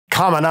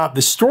coming up,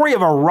 the story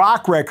of a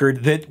rock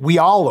record that we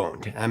all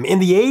owned. In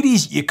the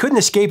 80s, you couldn't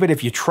escape it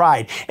if you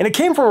tried, and it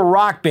came from a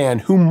rock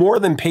band who more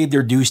than paid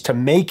their dues to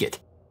make it.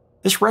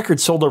 This record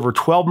sold over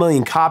 12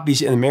 million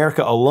copies in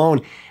America alone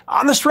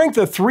on the strength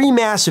of 3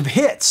 massive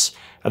hits.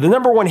 The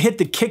number 1 hit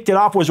that kicked it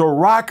off was a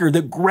rocker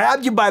that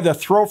grabbed you by the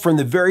throat from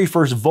the very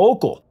first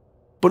vocal.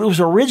 But it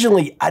was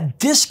originally a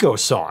disco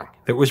song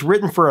that was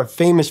written for a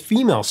famous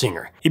female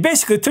singer. He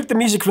basically took the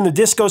music from the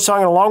disco song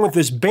and along with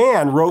this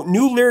band wrote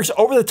new lyrics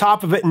over the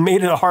top of it and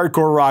made it a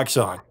hardcore rock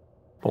song.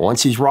 But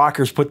once these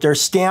rockers put their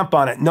stamp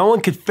on it, no one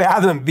could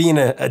fathom it being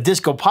a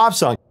disco pop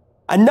song.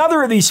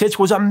 Another of these hits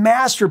was a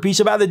masterpiece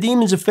about the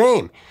demons of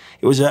fame.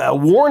 It was a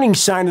warning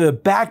sign of the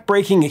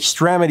back-breaking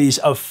extremities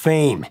of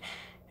fame.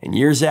 And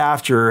years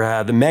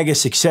after the mega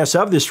success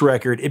of this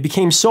record, it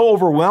became so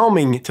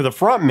overwhelming to the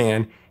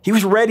frontman, he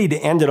was ready to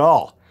end it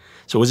all.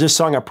 So was this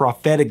song a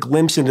prophetic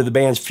glimpse into the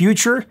band's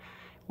future?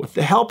 With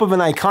the help of an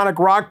iconic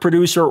rock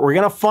producer, we're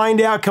going to find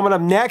out coming up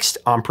next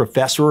on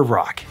Professor of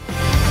Rock.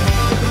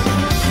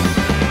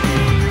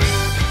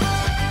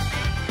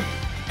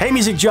 Hey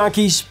music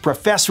junkies,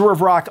 Professor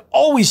of Rock,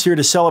 always here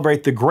to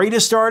celebrate the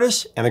greatest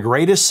artists and the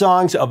greatest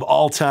songs of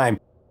all time.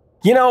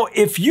 You know,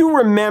 if you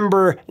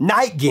remember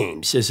night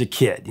games as a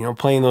kid,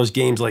 playing those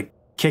games like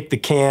Kick the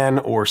Can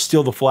or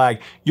Steal the Flag,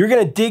 you're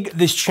gonna dig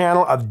this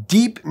channel of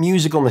deep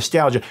musical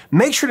nostalgia.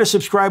 Make sure to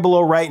subscribe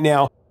below right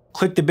now.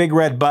 Click the big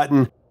red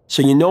button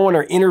so you know when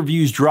our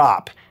interviews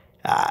drop.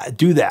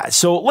 Do that.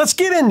 So let's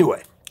get into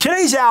it.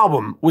 Today's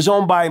album was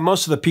owned by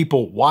most of the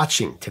people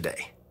watching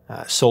today.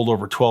 Sold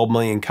over 12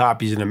 million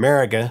copies in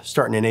America,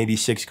 starting in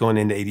 '86, going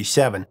into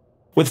 '87,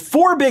 with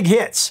 4 big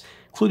hits,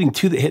 including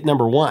 2 that hit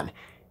number 1.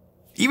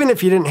 Even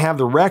if you didn't have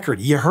the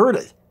record, you heard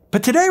it.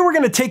 But today we're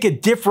going to take a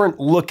different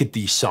look at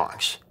these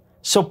songs.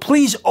 So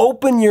please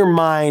open your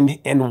mind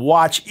and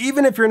watch,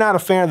 even if you're not a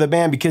fan of the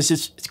band, because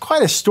it's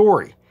quite a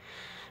story.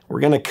 We're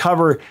going to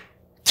cover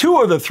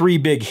 2 of the 3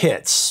 big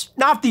hits.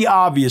 Not the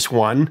obvious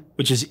one,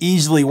 which is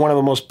easily one of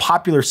the most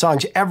popular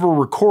songs ever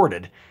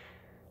recorded,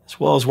 as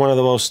well as one of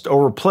the most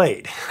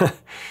overplayed.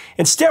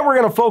 Instead, we're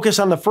going to focus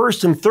on the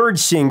first and third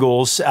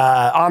singles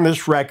on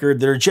this record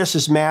that are just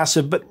as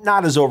massive, but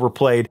not as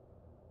overplayed.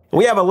 And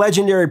we have a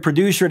legendary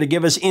producer to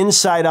give us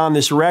insight on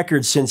this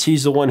record since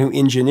he's the one who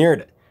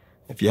engineered it.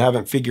 If you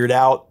haven't figured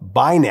out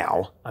by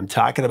now, I'm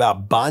talking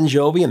about Bon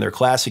Jovi and their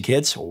classic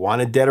hits,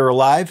 Wanted Dead or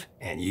Alive,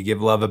 and You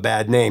Give Love a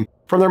Bad Name,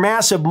 from their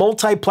massive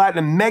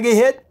multi-platinum mega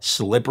hit,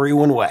 Slippery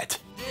When Wet.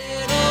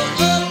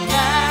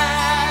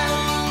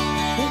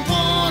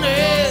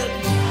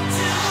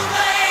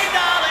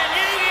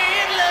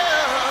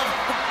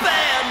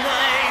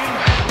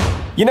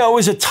 You know, it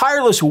was a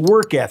tireless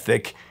work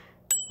ethic,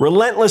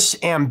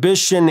 relentless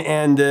ambition,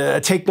 and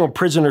take no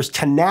prisoners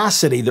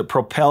tenacity that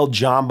propelled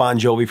Jon Bon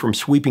Jovi from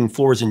sweeping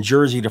floors in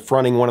Jersey to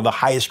fronting one of the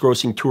highest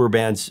grossing tour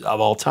bands of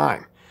all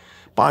time.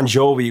 Bon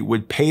Jovi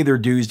would pay their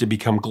dues to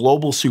become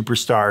global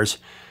superstars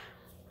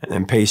and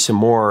then pay some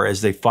more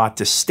as they fought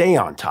to stay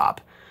on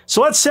top.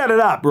 So let's set it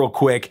up real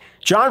quick.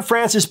 John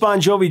Francis Bon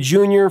Jovi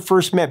Jr.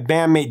 first met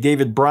bandmate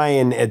David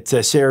Bryan at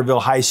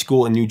Sayreville High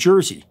School in New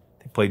Jersey.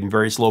 They played in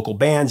various local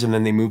bands and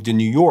then they moved to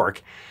New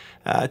York.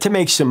 To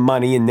make some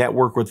money and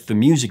network with the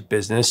music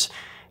business.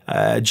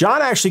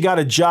 John actually got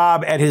a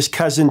job at his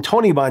cousin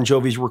Tony Bon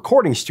Jovi's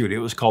recording studio.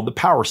 It was called the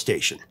Power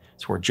Station.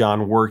 It's where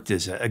John worked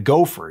as a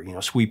gopher,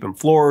 sweeping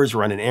floors,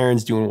 running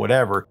errands, doing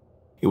whatever.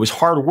 It was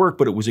hard work,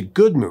 but it was a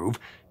good move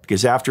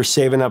because after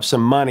saving up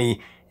some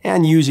money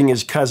and using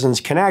his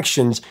cousin's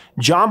connections,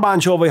 Jon Bon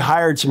Jovi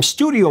hired some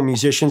studio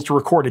musicians to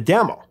record a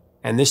demo.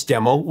 And this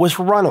demo was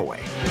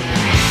Runaway.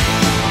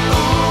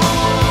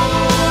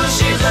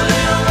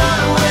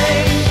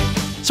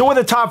 So with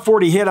a top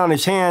 40 hit on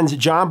his hands,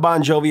 Jon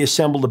Bon Jovi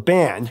assembled a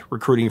band,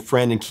 recruiting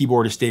friend and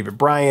keyboardist David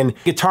Bryan,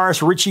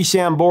 guitarist Ritchie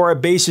Sambora,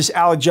 bassist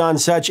Alec John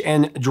Such,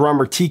 and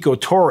drummer Tico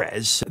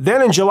Torres.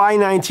 Then in July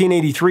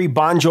 1983,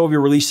 Bon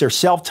Jovi released their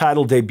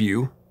self-titled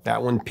debut.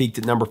 That one peaked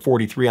at number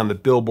 43 on the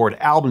Billboard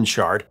album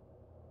chart.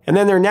 And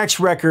then their next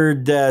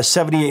record,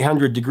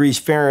 7800 Degrees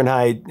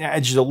Fahrenheit,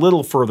 edged a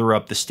little further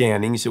up the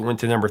standings. It went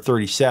to number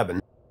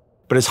 37.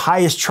 But his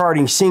highest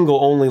charting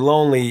single, Only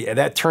Lonely,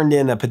 that turned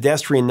in a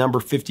pedestrian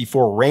number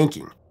 54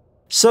 ranking.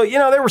 So,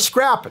 they were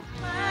scrapping.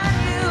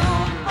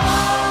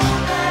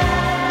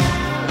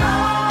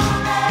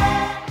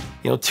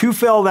 2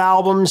 failed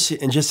albums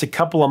and just a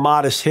couple of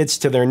modest hits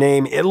to their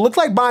name. It looked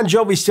like Bon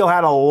Jovi still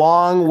had a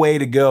long way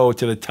to go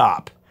to the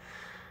top.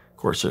 Of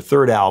course, their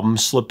third album,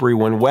 Slippery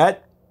When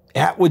Wet,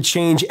 that would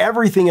change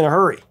everything in a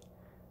hurry.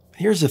 But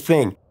here's the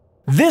thing.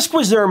 This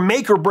was their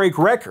make-or-break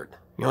record.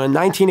 In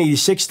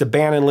 1986, the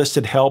band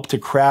enlisted help to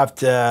craft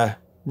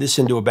this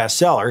into a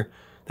bestseller.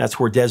 That's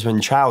where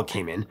Desmond Child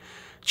came in.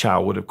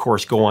 Child would, of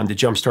course, go on to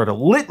jumpstart a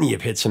litany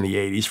of hits in the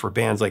 80s for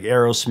bands like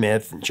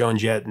Aerosmith and Joan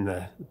Jett and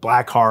the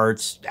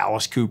Blackhearts,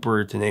 Alice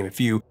Cooper, to name a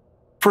few.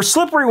 For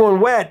Slippery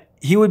When Wet,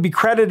 he would be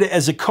credited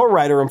as a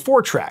co-writer on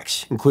 4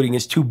 tracks, including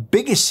his 2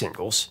 biggest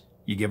singles,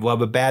 You Give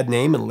Love a Bad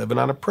Name and Livin'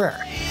 on a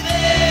Prayer.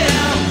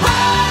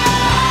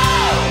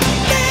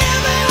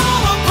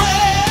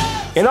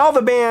 In all,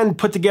 the band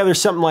put together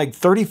something like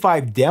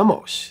 35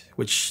 demos,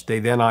 which they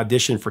then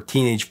auditioned for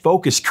teenage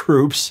focus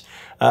groups.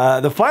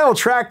 The final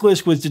track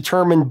list was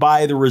determined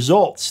by the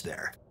results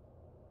there.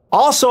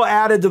 Also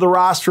added to the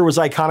roster was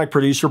iconic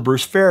producer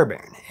Bruce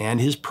Fairbairn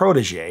and his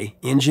protege,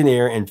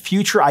 engineer, and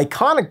future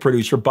iconic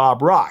producer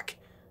Bob Rock,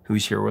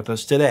 who's here with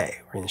us today.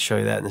 We're going to show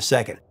you that in a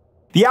second.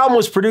 The album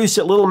was produced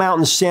at Little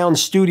Mountain Sound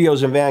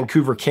Studios in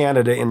Vancouver,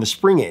 Canada in the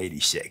spring of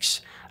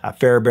 '86.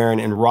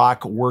 Fairbairn and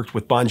Rock worked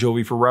with Bon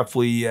Jovi for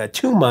roughly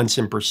 2 months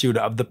in pursuit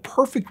of the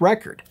perfect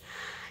record.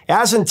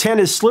 As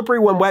intended, Slippery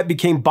When Wet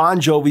became Bon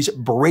Jovi's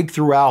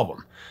breakthrough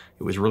album.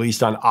 It was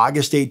released on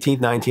August 18,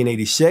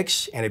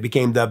 1986, and it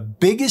became the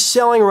biggest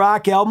selling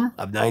rock album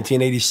of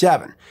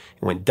 1987. It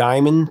went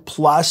Diamond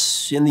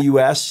Plus in the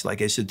US,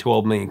 like I said,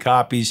 12 million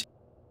copies.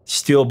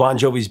 Still Bon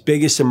Jovi's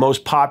biggest and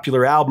most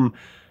popular album,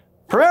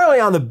 primarily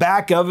on the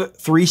back of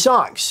 3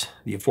 songs.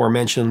 The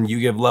aforementioned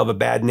You Give Love a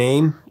Bad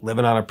Name,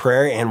 Livin' on a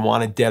Prayer, and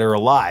Wanted Dead or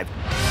Alive.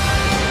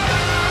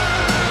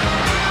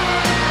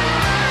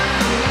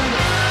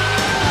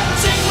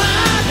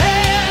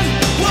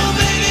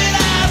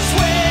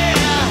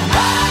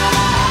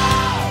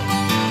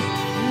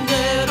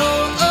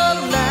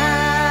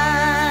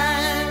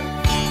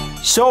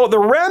 So the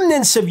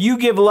remnants of You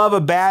Give Love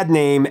a Bad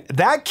Name,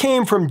 that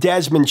came from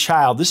Desmond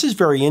Child. This is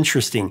very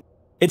interesting.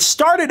 It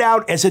started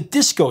out as a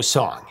disco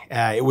song.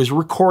 It was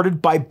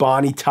recorded by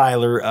Bonnie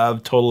Tyler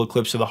of Total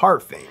Eclipse of the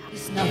Heart fame.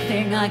 There's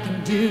nothing I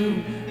can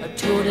do, a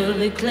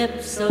total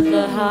eclipse of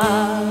the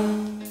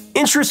heart.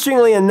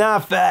 Interestingly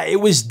enough, it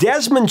was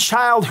Desmond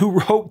Child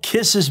who wrote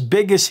Kiss's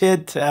biggest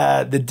hit,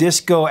 the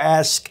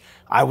disco-esque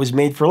I Was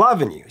Made for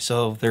Loving You.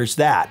 So there's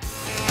that.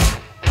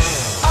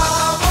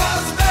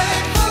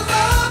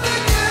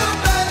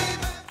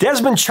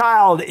 Desmond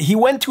Child, he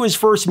went to his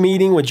first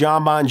meeting with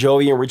Jon Bon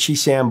Jovi and Ritchie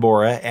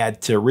Sambora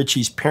at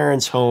Ritchie's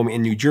parents' home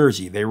in New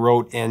Jersey. They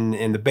wrote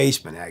in the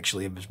basement,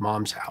 actually, of his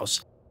mom's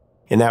house.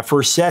 In that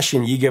first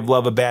session, You Give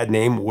Love a Bad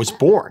Name was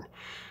born.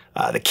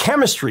 The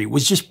chemistry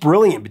was just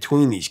brilliant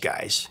between these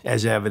guys,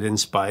 as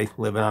evidenced by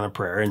Livin' on a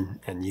Prayer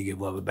and You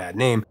Give Love a Bad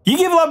Name. You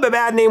Give Love a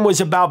Bad Name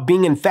was about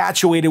being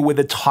infatuated with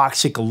a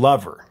toxic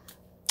lover.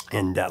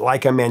 And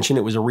like I mentioned,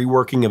 it was a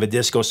reworking of a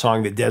disco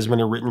song that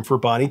Desmond had written for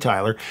Bonnie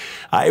Tyler.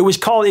 It was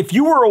called If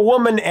You Were a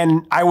Woman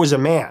and I Was a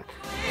Man.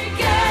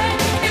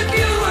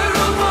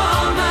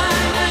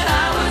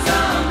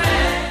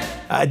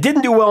 It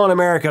didn't do well in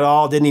America at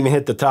all, didn't even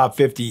hit the top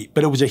 50,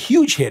 but it was a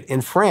huge hit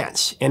in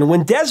France. And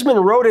when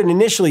Desmond wrote it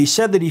initially, he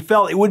said that he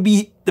felt it would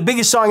be the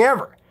biggest song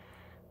ever.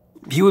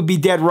 He would be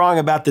dead wrong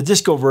about the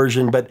disco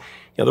version, but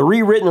the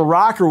rewritten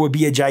rocker would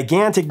be a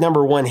gigantic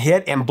 #1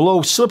 hit and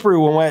blow Slippery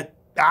When Wet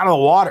out of the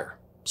water.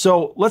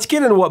 So let's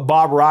get into what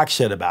Bob Rock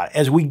said about it.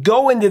 As we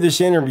go into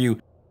this interview,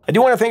 I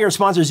do want to thank our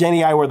sponsors,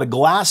 Any Eyewear, the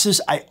glasses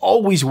I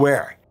always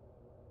wear.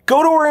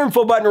 Go to our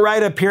info button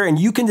right up here and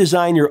you can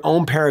design your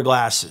own pair of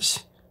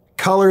glasses.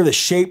 Color, the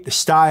shape, the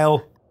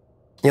style.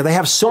 They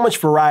have so much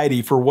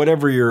variety for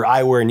whatever your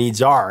eyewear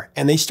needs are.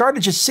 And they start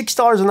at just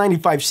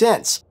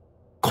 $6.95.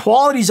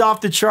 Quality's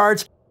off the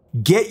charts.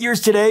 Get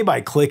yours today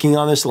by clicking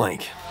on this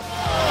link.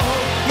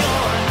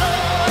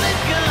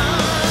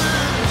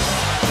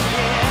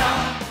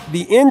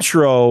 The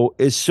intro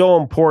is so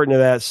important to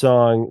that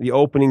song, the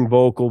opening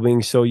vocal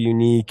being so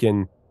unique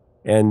and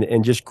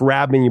just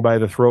grabbing you by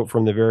the throat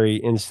from the very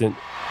instant.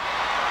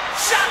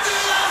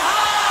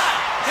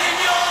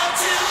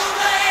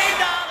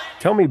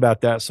 Tell me about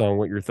that song,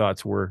 what your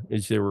thoughts were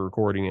as they were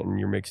recording it and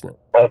you're mixing it.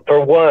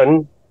 For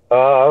one,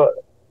 the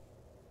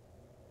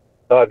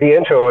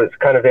intro is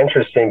kind of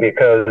interesting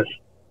because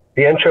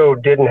the intro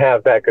didn't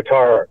have that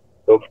guitar,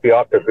 the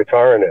octave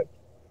guitar in it.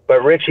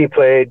 But Ritchie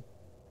played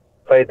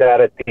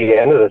that at the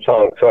end of the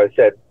song. So I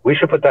said, we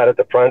should put that at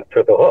the front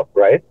for the hook,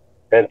 right?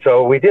 And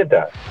so we did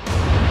that.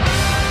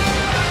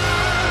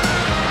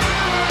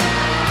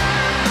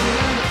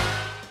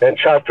 And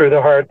Shot Through the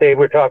Heart, they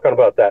were talking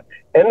about that.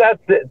 And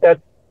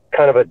that's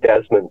kind of a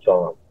Desmond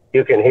song.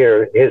 You can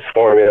hear his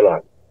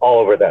formula all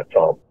over that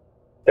song.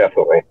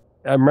 Definitely.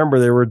 I remember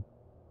they were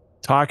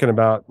talking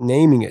about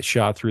naming it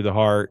Shot Through the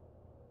Heart,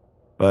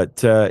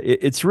 but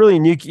it's really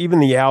unique. Even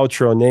the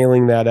outro,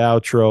 nailing that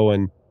outro,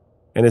 and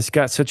it's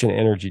got such an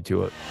energy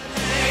to it.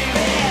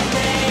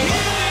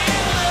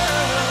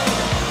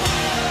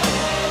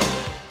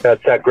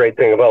 That's that great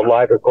thing about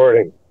live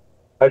recording.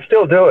 I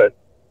still do it.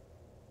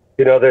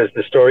 There's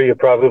the story you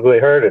probably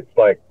heard. It's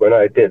like when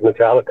I did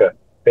Metallica,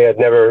 they had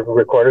never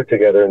recorded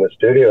together in the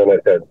studio, and I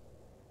said,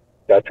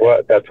 that's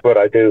what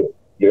I do.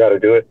 You got to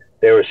do it.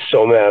 They were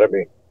so mad at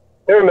me.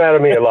 They were mad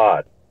at me a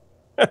lot.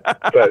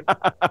 But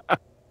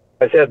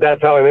I said,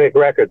 that's how I make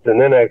records. And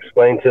then I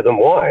explained to them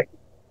why.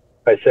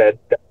 I said,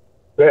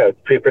 yeah, it's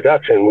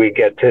pre-production. We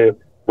get to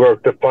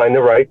work to find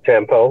the right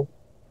tempo,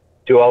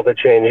 do all the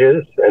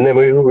changes, and then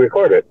we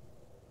record it.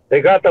 They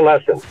got the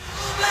lesson.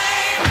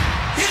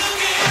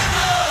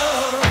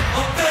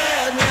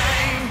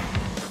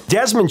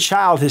 Desmond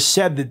Child has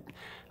said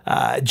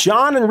that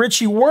John and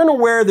Ritchie weren't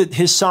aware that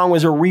his song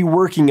was a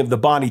reworking of the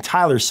Bonnie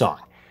Tyler song.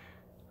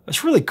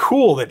 It's really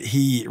cool that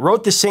he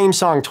wrote the same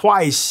song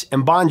twice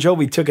and Bon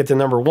Jovi took it to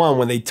 #1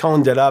 when they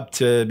toned it up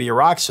to be a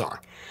rock song.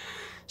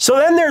 So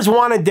then there's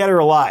Wanted Dead or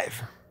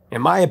Alive.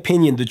 In my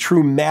opinion, the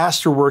true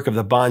masterwork of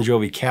the Bon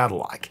Jovi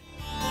catalog.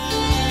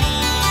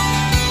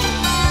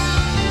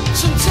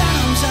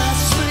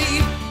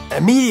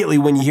 Immediately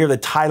when you hear the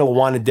title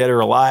Wanted Dead or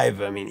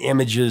Alive, I mean,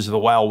 images of the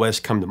Wild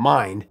West come to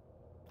mind.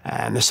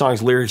 And the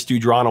song's lyrics do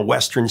draw on a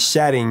Western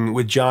setting,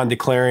 with John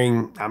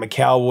declaring, "I'm a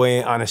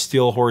cowboy, on a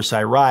steel horse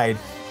I ride."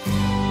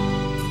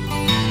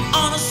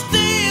 On a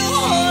steel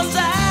horse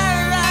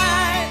I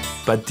ride.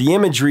 But the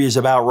imagery is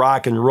about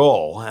rock and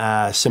roll,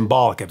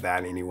 symbolic of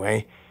that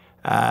anyway.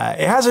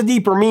 It has a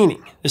deeper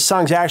meaning. This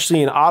song's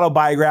actually an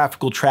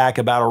autobiographical track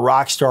about a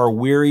rock star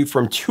weary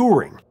from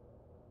touring.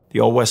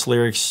 The Old West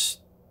lyrics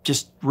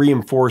just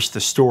reinforce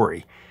the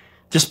story.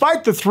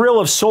 Despite the thrill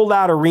of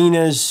sold-out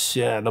arenas,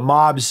 the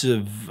mobs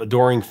of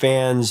adoring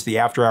fans, the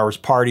after-hours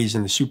parties,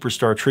 and the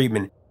superstar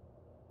treatment,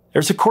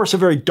 there's of course a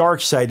very dark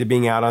side to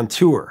being out on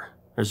tour.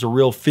 There's a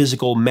real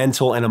physical,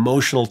 mental, and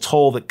emotional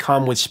toll that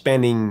come with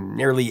spending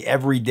nearly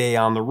every day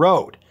on the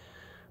road.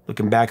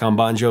 Looking back on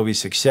Bon Jovi's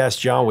success,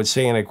 John would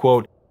say, and I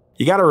quote,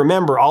 "You got to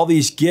remember, all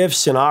these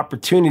gifts and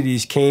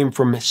opportunities came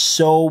from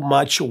so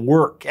much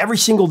work every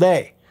single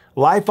day.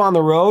 Life on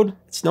the road,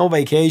 it's no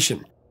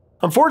vacation.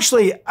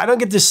 Unfortunately, I don't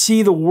get to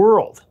see the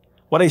world.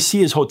 What I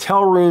see is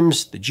hotel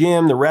rooms, the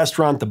gym, the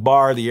restaurant, the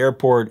bar, the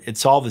airport.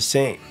 It's all the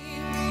same."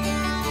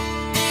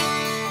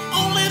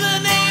 Only the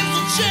names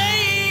will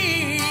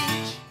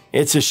change.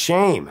 It's a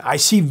shame. I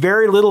see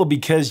very little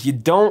because you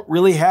don't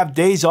really have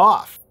days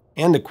off.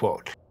 End of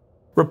quote.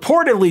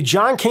 Reportedly,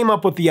 John came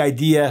up with the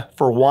idea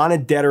for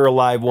Wanted Dead or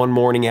Alive one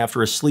morning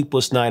after a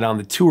sleepless night on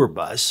the tour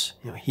bus.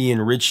 He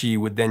and Ritchie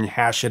would then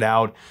hash it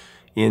out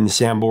in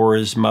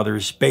Sambora's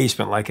mother's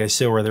basement, like I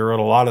said, where they wrote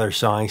a lot of their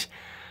songs.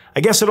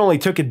 I guess it only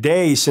took a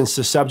day since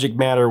the subject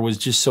matter was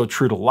just so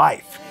true to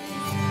life.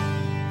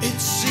 It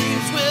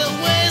seems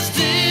we're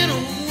wasting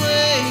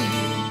away.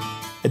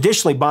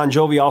 Additionally, Bon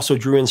Jovi also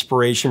drew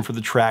inspiration for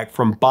the track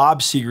from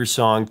Bob Seger's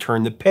song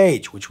Turn the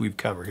Page, which we've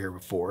covered here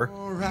before.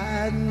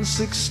 Riding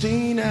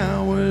 16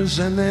 hours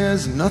and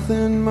there's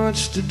nothing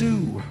much to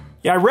do.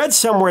 Yeah, I read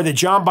somewhere that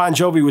Jon Bon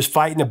Jovi was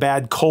fighting a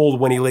bad cold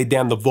when he laid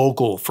down the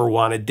vocal for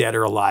Wanted Dead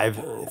or Alive.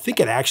 I think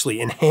it actually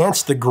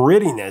enhanced the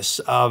grittiness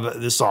of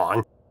the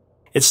song.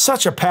 It's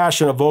such a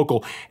passionate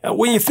vocal.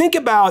 When you think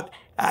about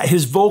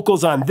his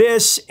vocals on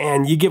this,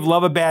 and You Give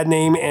Love a Bad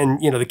Name,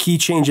 and the key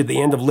change at the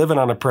end of Livin'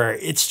 on a Prayer,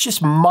 it's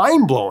just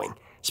mind-blowing,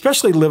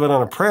 especially Livin'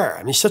 on a Prayer.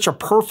 I mean, such a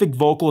perfect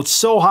vocal. It's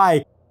so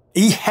high.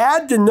 He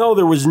had to know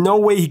there was no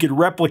way he could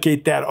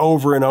replicate that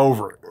over and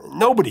over.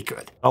 Nobody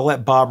could. I'll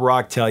let Bob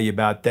Rock tell you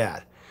about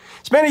that.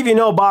 As many of you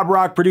know, Bob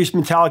Rock produced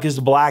Metallica's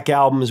The Black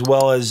Album, as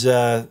well as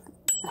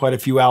quite a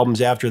few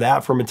albums after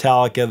that for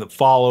Metallica that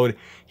followed.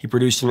 He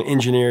produced and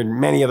engineered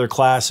many other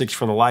classics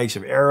from the likes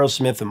of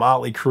Aerosmith, the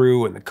Motley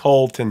Crue, and the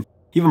Cult, and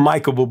even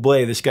Michael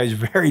Bublé. This guy's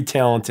very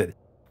talented.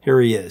 Here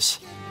he is.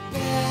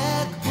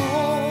 Back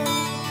home,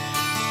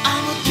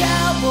 I'm a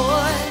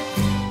cowboy.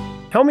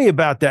 Tell me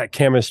about that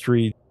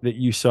chemistry that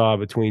you saw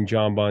between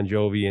Jon Bon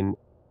Jovi and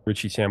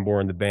Ritchie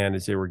Sambora and the band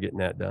as they were getting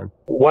that done.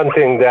 One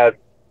thing that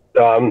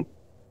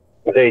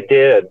they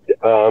did,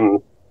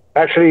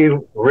 actually,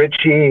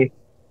 Ritchie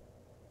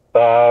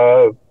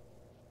said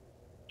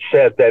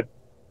that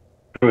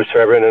Bruce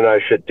Fairbairn and I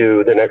should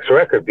do the next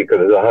record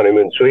because of the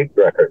Honeymoon Suite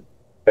record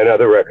and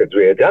other records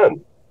we had done.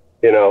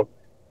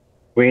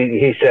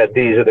 He said,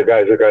 these are the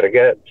guys we got to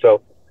get.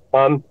 So,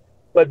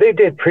 but they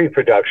did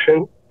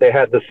pre-production. They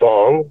had the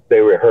songs, they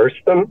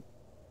rehearsed them,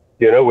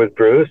 with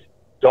Bruce.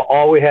 So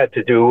all we had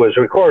to do was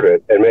record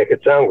it and make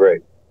it sound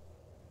great.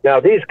 Now,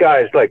 these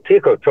guys like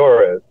Tico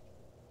Torres,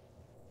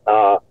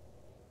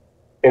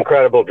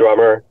 incredible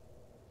drummer.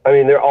 I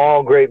mean, they're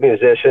all great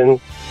musicians.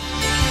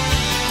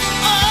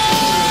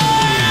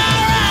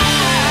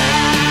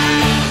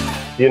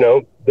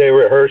 They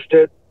rehearsed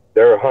it.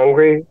 They were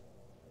hungry.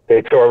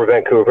 They tore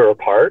Vancouver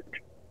apart,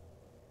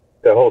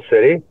 the whole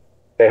city.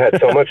 They had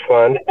so much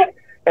fun.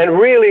 And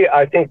really,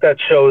 I think that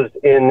shows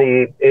in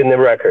the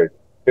record.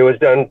 It was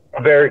done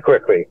very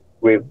quickly.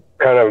 We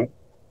kind of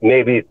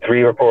maybe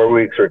 3 or 4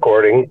 weeks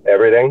recording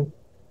everything,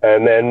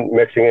 and then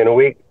mixing in a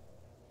week,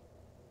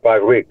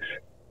 5 weeks.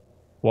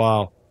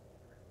 Wow.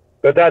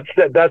 But that's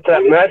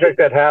that magic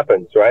that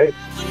happens, right?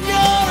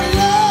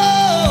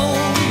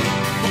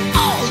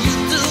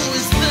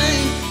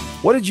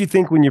 What did you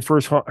think when you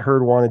first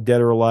heard Wanted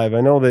Dead or Alive? I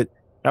know that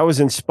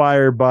was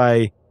inspired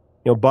by,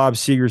 Bob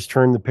Seger's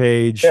Turn the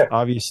Page, yeah.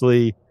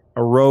 Obviously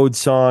a road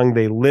song.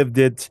 They lived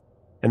it.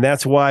 And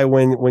that's why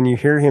when you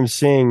hear him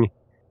sing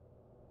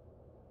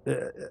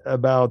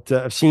about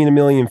I've seen a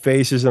million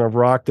faces and I've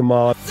rocked them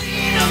all.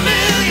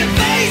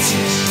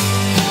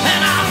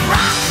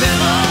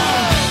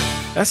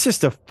 That's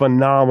just a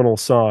phenomenal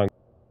song.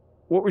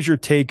 What was your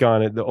take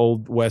on it, the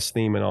Old West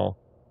theme and all?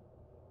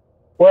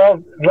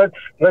 Well,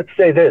 let's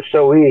say this.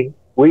 So we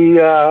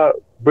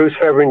Bruce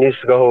Fairbairn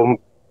used to go home.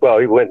 Well,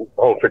 he went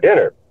home for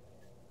dinner.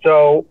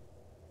 So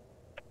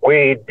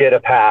we did a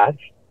pass,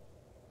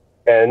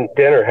 and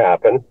dinner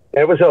happened.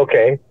 And it was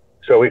okay.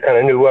 So we kind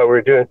of knew what we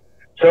were doing.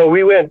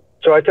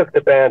 So I took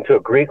the band to a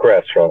Greek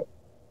restaurant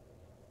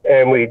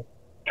and we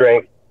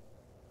drank,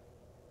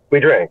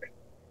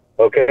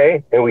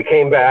 okay? And we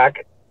came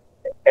back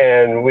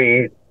and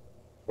we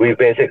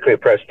basically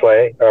pressed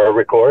play or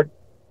record,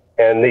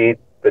 and the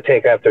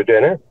take after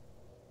dinner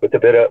with a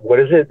bit of, what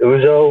is it,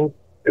 ouzo,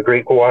 the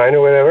Greek wine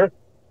or whatever,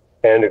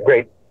 and a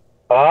great,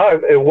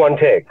 one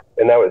take,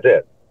 and that was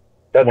it.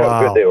 That's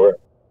how good they were.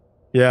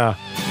 Yeah.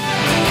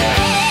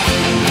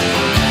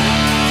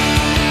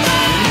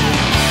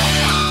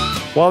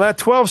 Well, that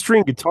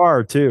 12-string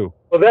guitar too.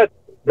 Well,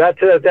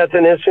 that's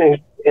an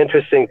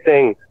interesting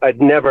thing. I'd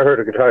never heard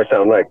a guitar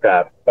sound like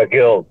that. A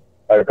Guild.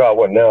 I got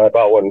one now. I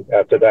bought one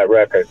after that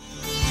record.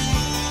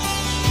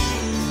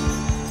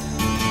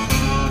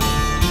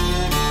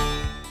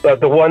 But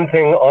the one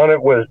thing on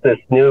it was this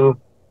new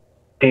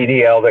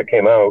DDL that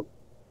came out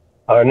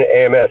on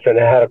AMS, and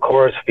it had a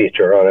chorus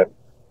feature on it.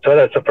 So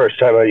that's the first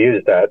time I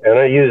used that. And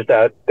I used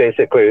that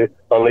basically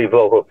on lead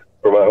vocals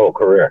for my whole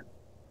career.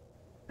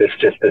 It's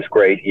just this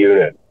great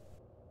unit.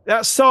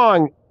 That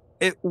song,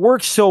 it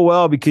works so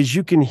well because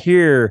you can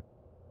hear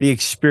the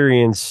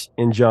experience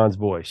in Jon's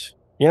voice.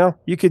 You know,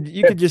 you could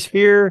just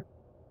hear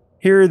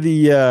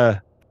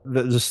the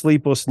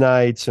sleepless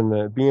nights and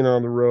the being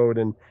on the road,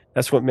 and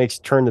that's what makes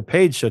Turn the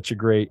Page such a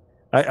great.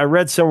 I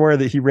read somewhere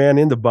that he ran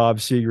into Bob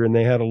Seger and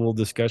they had a little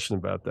discussion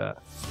about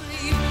that.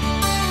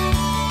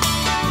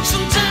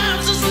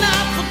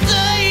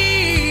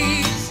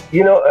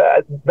 You know,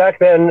 back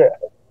then,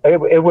 I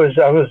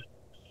was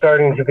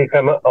starting to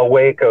become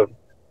awake of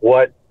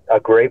what a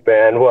great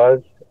band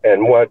was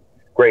and what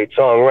great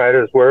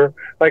songwriters were.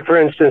 Like, for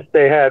instance,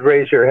 they had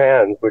Raise Your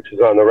Hands, which is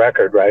on the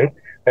record, right?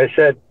 I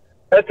said,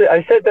 that's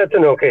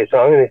an okay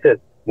song. And he said,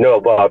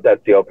 no, Bob,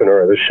 that's the opener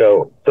of the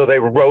show. So they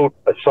wrote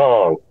a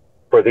song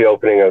for the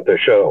opening of the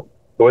show.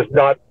 It was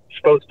not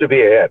supposed to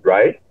be a hit,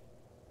 right?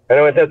 And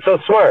I went, that's so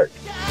smart.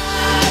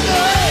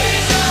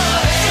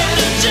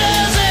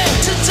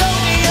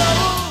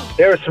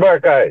 They were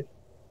smart guys.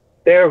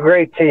 They were a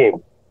great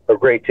team. I'm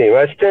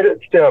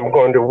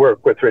going to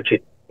work with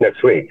Ritchie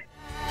next week.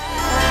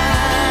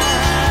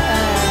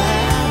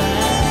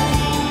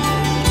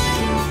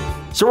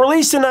 So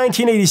released in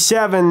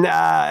 1987,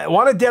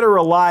 Wanted Dead or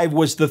Alive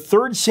was the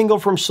third single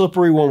from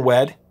Slippery When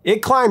Wed.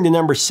 It climbed to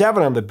number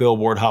 7 on the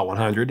Billboard Hot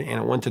 100,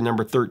 and it went to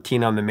number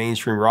 13 on the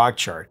mainstream rock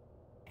chart.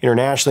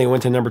 Internationally, it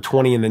went to number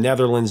 20 in the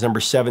Netherlands, number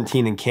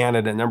 17 in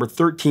Canada, number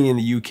 13 in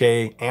the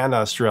UK and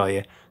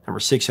Australia, number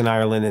 6 in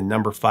Ireland, and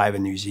number 5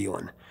 in New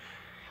Zealand.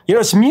 You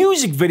know, its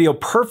music video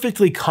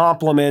perfectly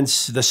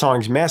complements the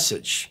song's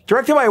message.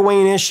 Directed by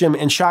Wayne Isham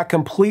and shot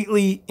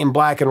completely in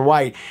black and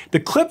white, the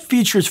clip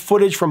features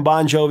footage from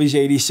Bon Jovi's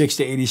 86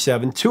 to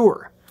 87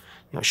 tour,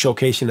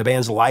 showcasing the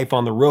band's life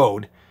on the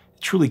road.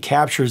 It truly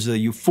captures the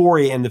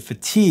euphoria and the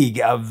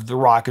fatigue of the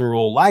rock and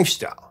roll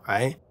lifestyle,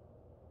 right?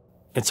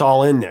 It's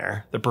all in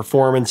there. The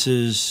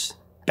performances,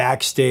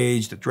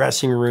 backstage, the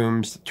dressing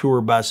rooms, the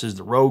tour buses,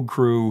 the road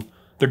crew,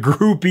 the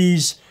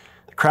groupies,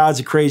 crowds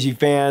of crazy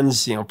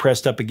fans,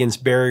 pressed up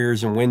against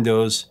barriers and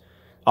windows,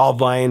 all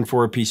vying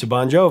for a piece of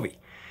Bon Jovi. It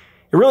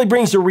really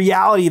brings the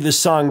reality of this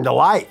song to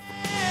light.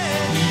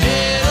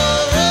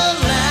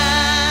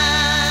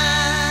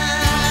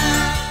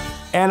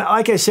 And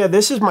like I said,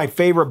 this is my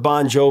favorite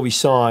Bon Jovi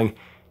song.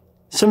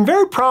 Some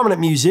very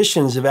prominent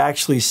musicians have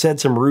actually said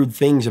some rude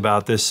things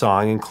about this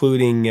song,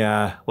 including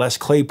Les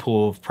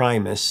Claypool of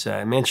Primus.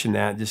 I mentioned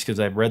that just because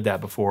I've read that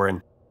before,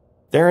 and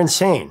they're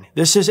insane.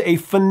 This is a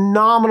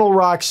phenomenal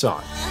rock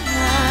song.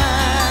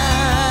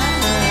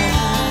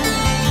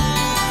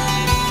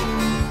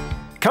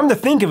 Come to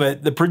think of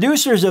it, the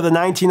producers of the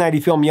 1990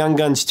 film Young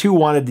Guns 2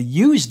 wanted to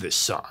use this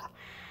song.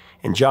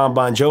 And Jon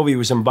Bon Jovi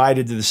was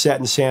invited to the set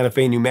in Santa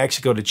Fe, New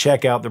Mexico to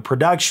check out the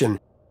production.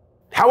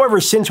 However,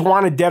 since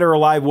Wanted Dead or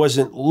Alive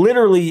wasn't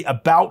literally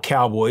about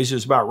cowboys, it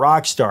was about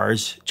rock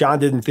stars, Jon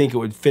didn't think it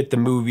would fit the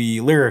movie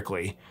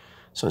lyrically.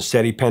 So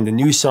instead he penned a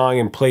new song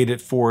and played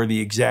it for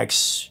the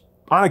execs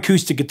on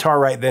acoustic guitar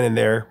right then and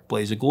there,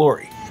 Blaze of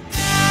Glory.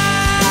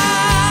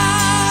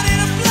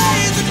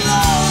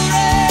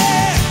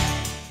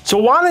 So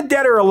Wanted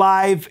Dead or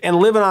Alive and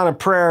Livin On a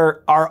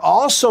Prayer are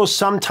also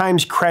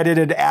sometimes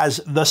credited as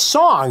the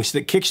songs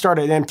that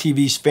kickstarted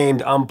MTV's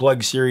famed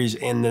Unplugged series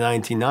in the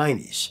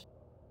 1990s.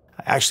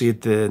 Actually,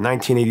 at the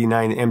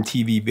 1989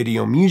 MTV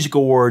Video Music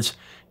Awards,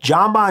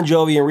 Jon Bon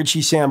Jovi and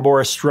Ritchie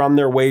Sambora strummed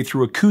their way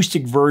through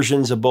acoustic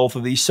versions of both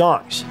of these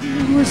songs.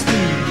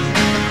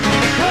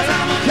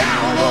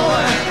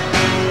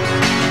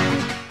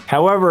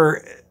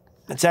 However,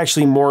 it's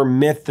actually more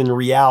myth than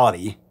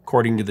reality.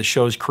 According to the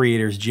show's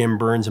creators, Jim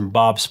Burns and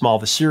Bob Small,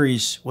 the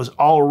series was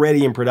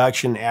already in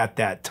production at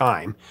that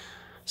time.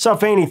 So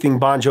if anything,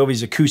 Bon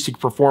Jovi's acoustic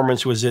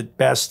performance was at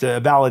best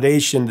a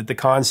validation that the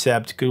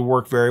concept could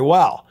work very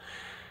well.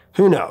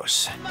 Who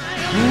knows?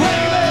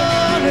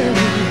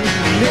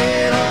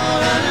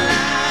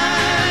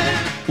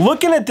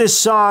 Looking at this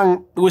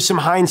song with some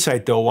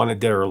hindsight, though, Wanted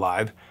Dead or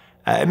Alive,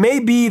 it may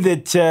be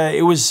that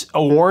it was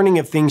a warning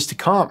of things to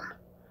come.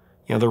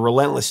 You know, the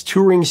relentless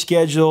touring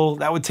schedule,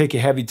 that would take a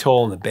heavy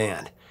toll on the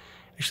band.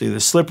 Actually, the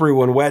Slippery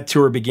When Wet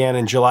tour began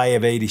in July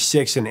of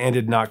 '86 and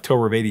ended in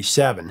October of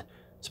 '87.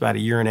 It's about a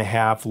year and a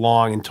half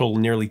long and totaled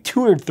nearly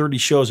 230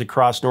 shows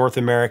across North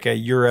America,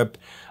 Europe,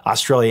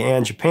 Australia,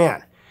 and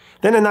Japan.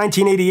 Then in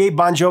 1988,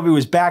 Bon Jovi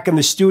was back in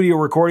the studio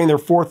recording their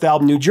fourth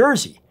album, New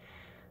Jersey.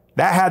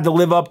 That had to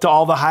live up to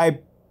all the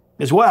hype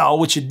as well,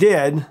 which it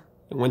did.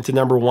 It went to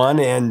 #1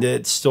 and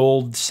it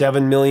sold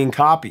 7 million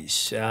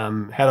copies,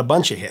 had a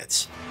bunch of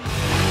hits.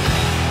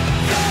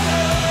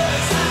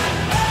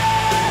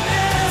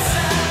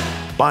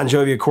 Bon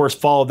Jovi, of course,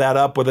 followed that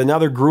up with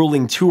another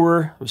grueling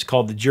tour. It was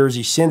called the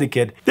Jersey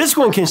Syndicate. This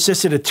one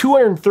consisted of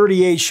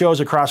 238 shows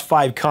across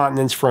 5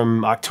 continents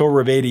from October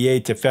of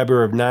 '88 to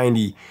February of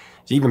 '90.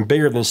 It's even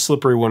bigger than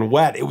Slippery When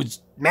Wet. It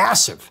was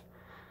massive.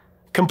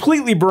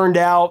 Completely burned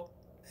out.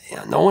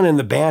 No one in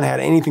the band had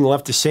anything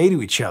left to say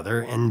to each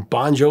other, and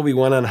Bon Jovi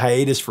went on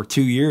hiatus for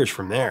 2 years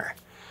from there.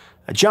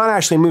 Jon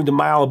actually moved to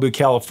Malibu,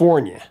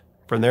 California.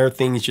 From there,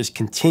 things just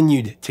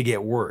continued to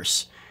get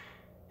worse.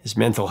 His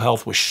mental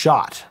health was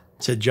shot.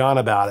 Said Jon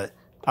about it,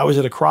 "I was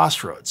at a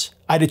crossroads.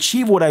 I'd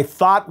achieved what I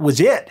thought was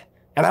it,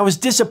 and I was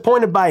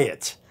disappointed by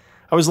it.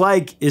 I was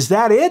like, is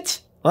that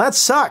it? Well, that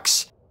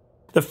sucks."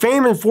 The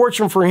fame and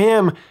fortune for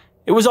him,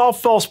 it was all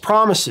false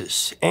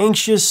promises.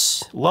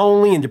 Anxious,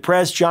 lonely, and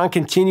depressed, Jon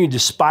continued to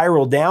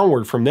spiral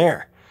downward from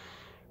there.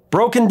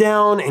 Broken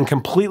down and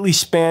completely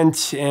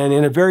spent and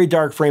in a very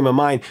dark frame of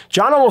mind,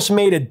 Jon almost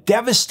made a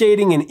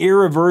devastating and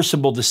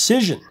irreversible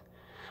decision.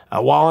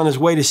 While on his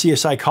way to see a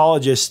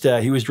psychologist,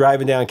 he was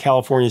driving down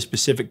California's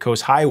Pacific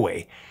Coast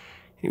Highway.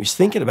 He was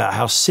thinking about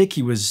how sick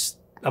he was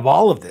of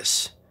all of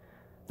this.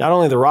 Not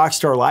only the rock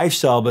star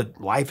lifestyle, but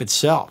life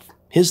itself,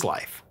 his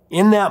life.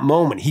 In that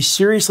moment, he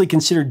seriously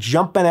considered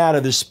jumping out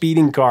of the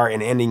speeding car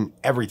and ending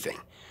everything.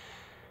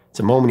 It's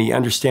a moment he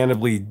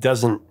understandably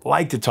doesn't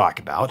like to talk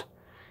about.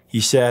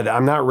 He said,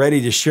 "I'm not ready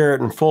to share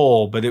it in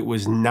full, but it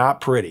was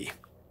not pretty."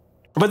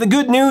 But the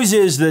good news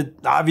is that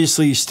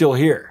obviously he's still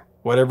here.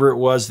 Whatever it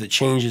was that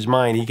changed his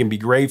mind, he can be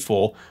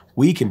grateful,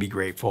 we can be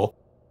grateful,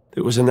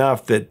 it was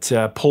enough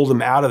that pulled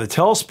him out of the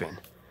tailspin.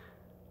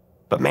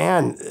 But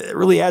man, it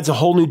really adds a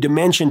whole new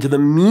dimension to the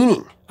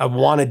meaning of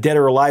Wanted Dead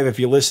or Alive if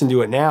you listen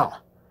to it now.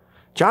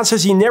 Jon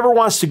says he never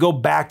wants to go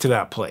back to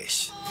that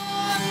place.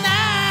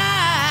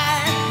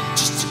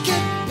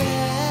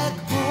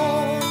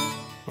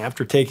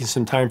 After taking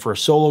some time for a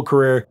solo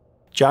career,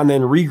 Jon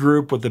then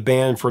regrouped with the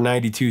band for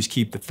 '92's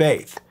Keep the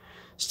Faith.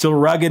 Still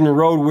rugged and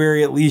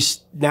road-weary, at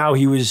least now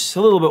he was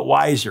a little bit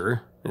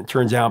wiser. And it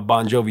turns out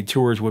Bon Jovi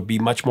tours would be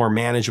much more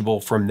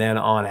manageable from then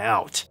on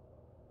out.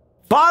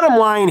 Bottom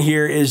line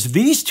here is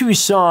these 2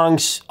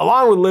 songs,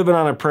 along with Livin'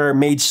 On a Prayer,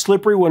 made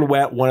Slippery When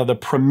Wet one of the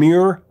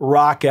premier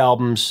rock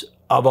albums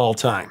of all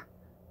time.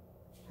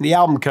 The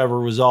album cover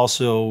was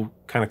also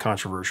kind of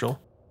controversial.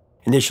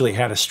 Initially it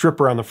had a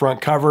stripper on the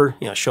front cover,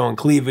 showing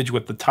cleavage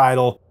with the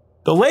title.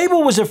 The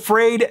label was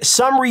afraid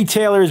some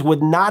retailers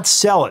would not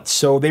sell it,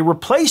 so they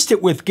replaced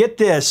it with, get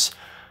this,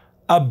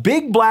 a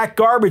big black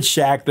garbage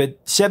sack that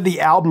said the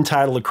album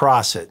title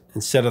across it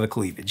instead of the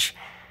cleavage.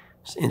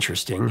 It's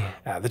interesting.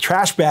 The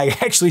trash bag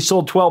actually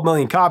sold 12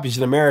 million copies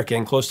in America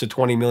and close to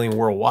 20 million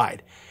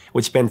worldwide. It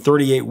would spend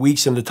 38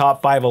 weeks in the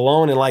top 5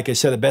 alone, and like I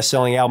said, the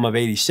best-selling album of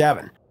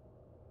 '87.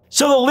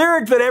 So the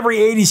lyric that every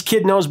 '80s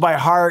kid knows by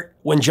heart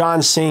when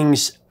Jon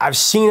sings, "I've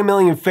seen a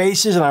million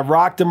faces and I've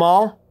rocked them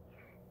all,"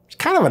 it's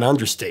kind of an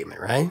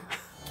understatement, right?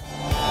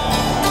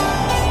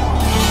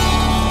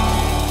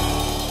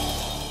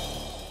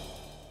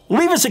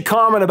 Leave us a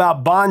comment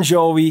about Bon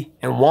Jovi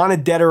and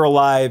Wanted Dead or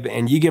Alive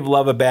and You Give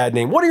Love a Bad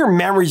Name. What are your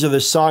memories of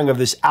this song, of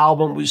this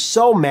album? It was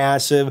so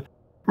massive. I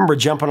remember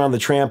jumping on the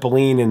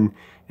trampoline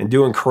and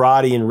doing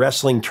karate and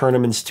wrestling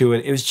tournaments to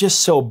it. It was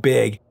just so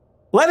big.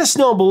 Let us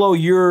know below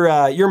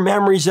your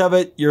memories of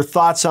it, your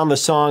thoughts on the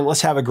song.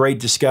 Let's have a great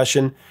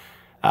discussion.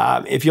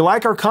 If you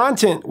like our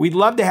content, we'd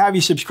love to have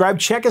you subscribe.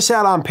 Check us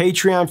out on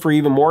Patreon for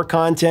even more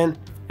content.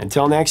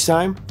 Until next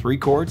time, 3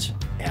 chords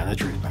and the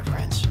truth, my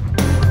friends.